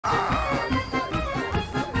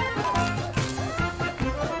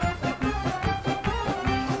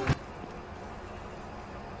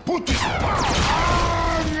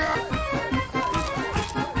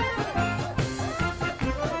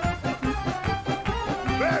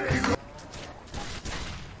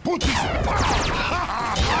Put his power!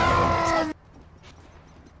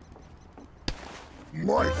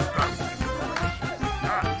 My family.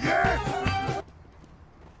 Yes!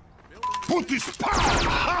 Put his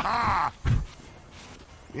power!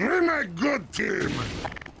 You're a good team.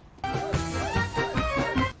 I'm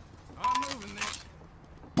moving this.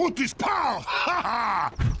 Put his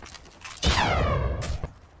power!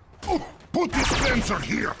 Put his sensor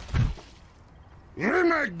here.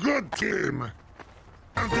 You're a good team.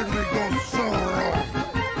 How did we go so wrong?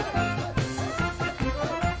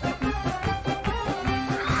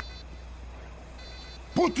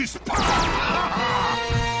 Put his power!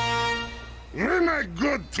 You're a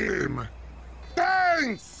good team.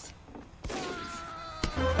 Thanks!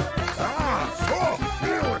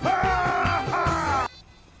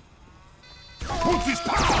 Put his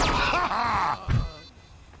power!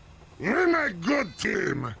 You're a good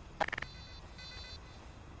team.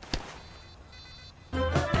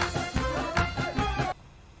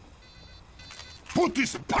 Put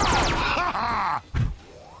his power!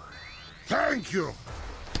 Thank you.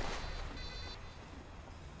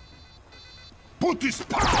 Put his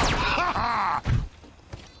power!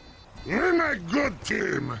 You're a good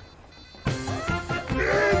team.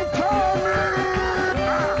 Incoming!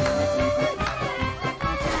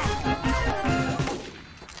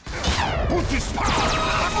 Put his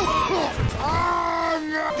power!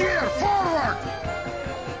 Gear forward!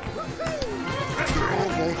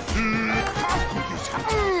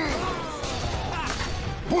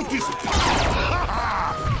 Put his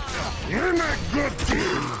power! You're a good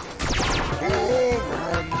team.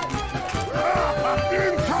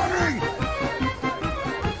 Incoming!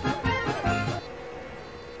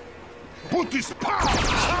 Put his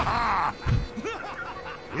power!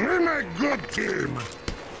 You're a good team.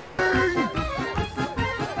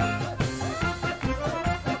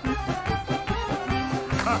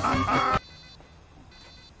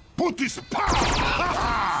 Put his power!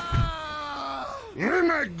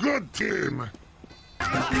 You're a good team.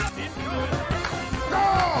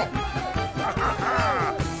 Go!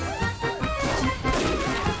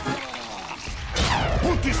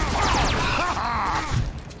 Put his power!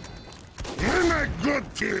 You're a good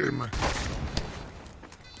team.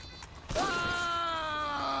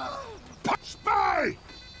 Spy!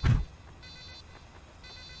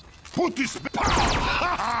 Put his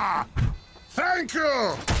power! Thank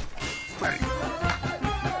you!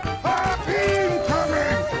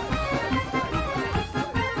 Incoming!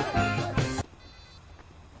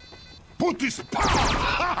 Put his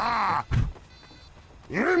power!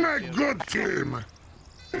 You're a good team.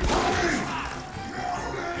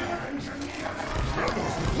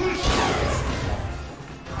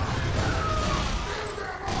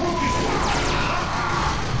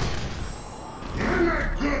 You're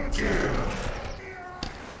a good team.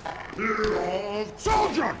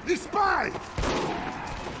 Soldier, the spy!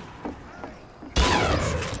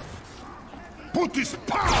 Put his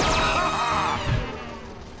power!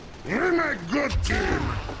 You're a good team.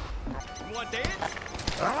 You want dance?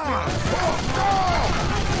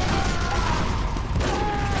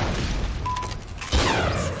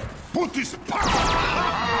 Put his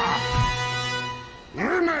power!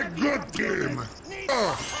 You're a good team.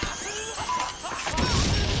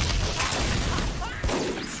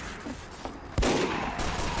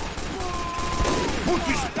 Put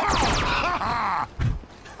his power!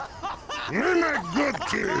 You're a good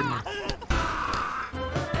team.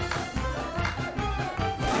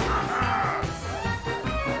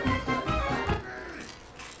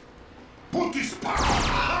 Put his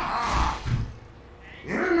power!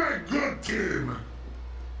 You're a good team.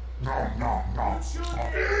 No.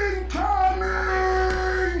 Incoming!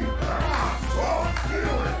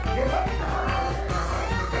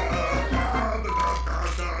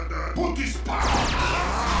 Put his power!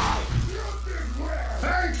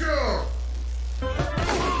 Thank you!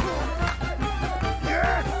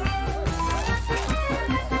 Yes!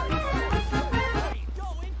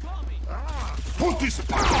 Put his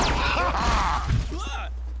power!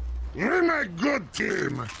 You're a good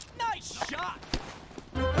team. Nice shot!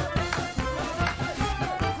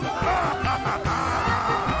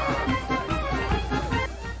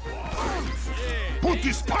 Put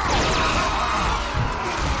his power!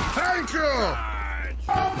 Thank you!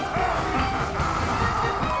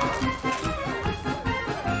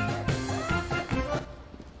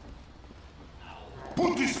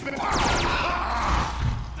 Put his power!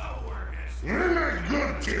 You're a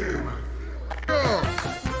good team. Go!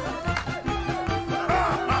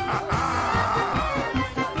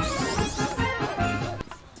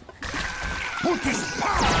 Put his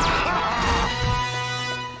power!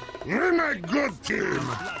 You're a good team.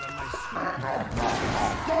 Put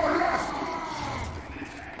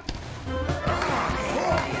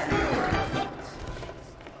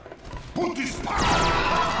this power!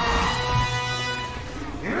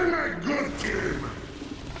 You're a good team!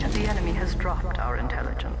 The enemy has dropped our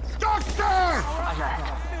intelligence. Doctor!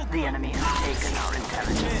 Alert. The enemy has taken our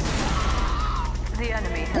intelligence. The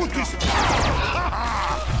enemy has Put this dropped...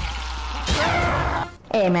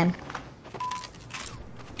 Hey, man.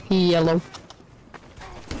 Yellow.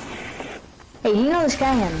 Hey, you know this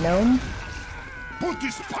guy named Gnome? Put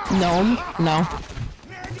this power! Gnome? No.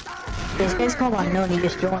 This guy's called Unknown, he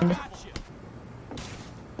just joined.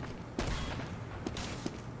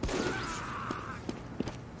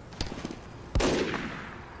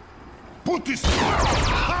 Put this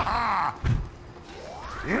power!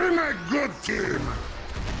 You're a good team!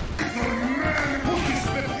 Little man, put this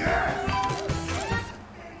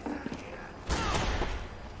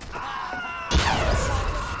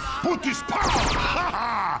Put this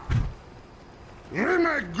power!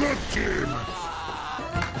 You're a good team!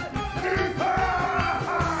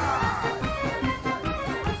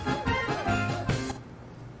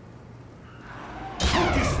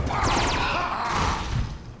 Put this power!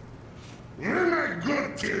 You're a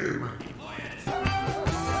good team!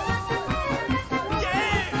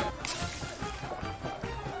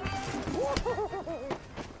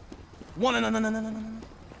 No.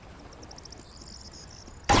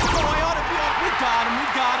 Oh, I ought to be on. We got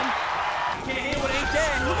him. Can't hear what ain't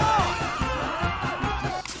there. Come on.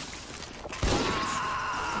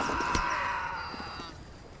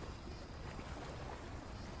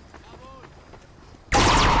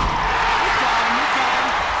 We got him.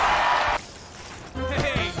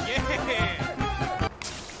 Hey, yeah.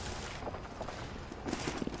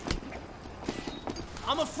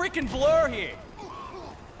 I'm a freaking blur here.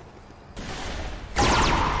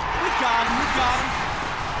 We got him.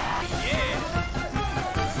 Yeah.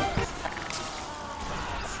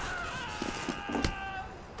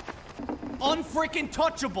 Unfreaking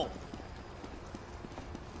touchable.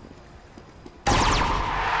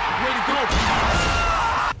 Way to go.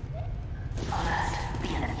 Alert. The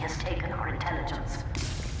enemy has taken our intelligence.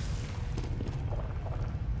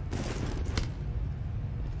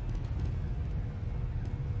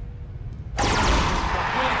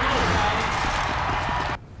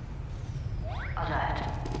 Alert.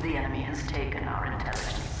 The enemy has taken our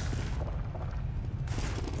intelligence.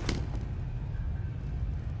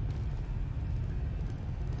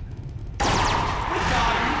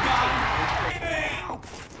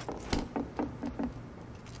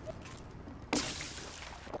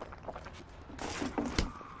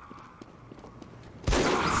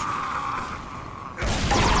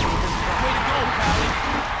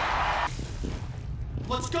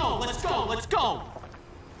 Let's go.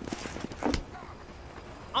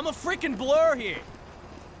 I'm a freaking blur here.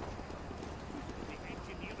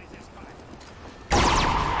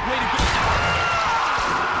 Way to go.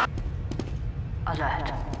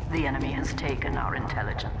 Alert. The enemy has taken our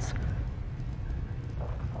intelligence.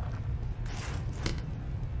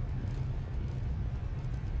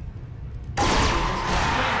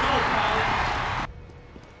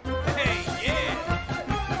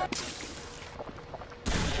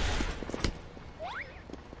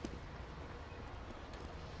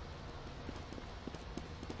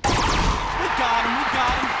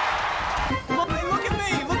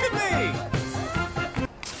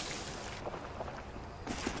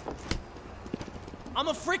 I'm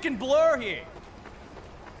a freaking blur here.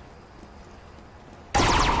 We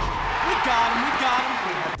got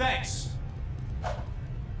him. Thanks.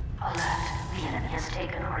 Alert. The enemy has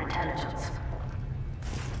taken our intelligence.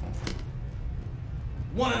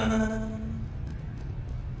 No.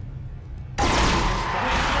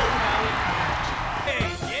 Hey,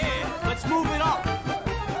 yeah. Let's move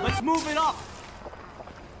it up.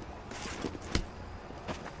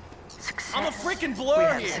 Success. I'm a freaking We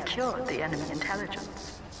blur have here. secured the enemy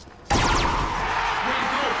intelligence. Way to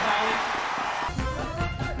go, Pally.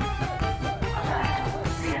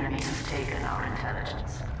 Alert. The enemy has taken our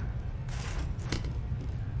intelligence.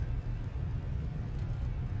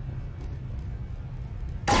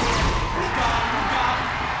 We got him.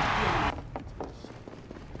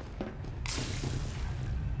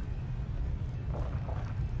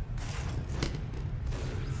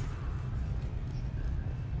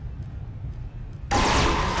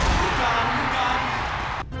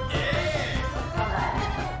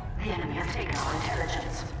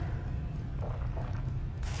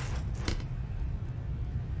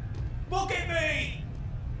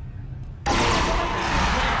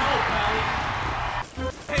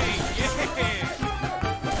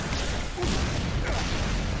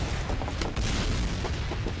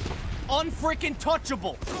 Unfreaking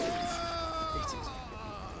touchable.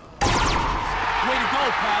 Way to go,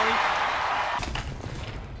 Pally.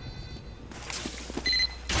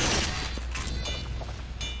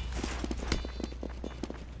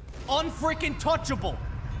 Unfreaking touchable.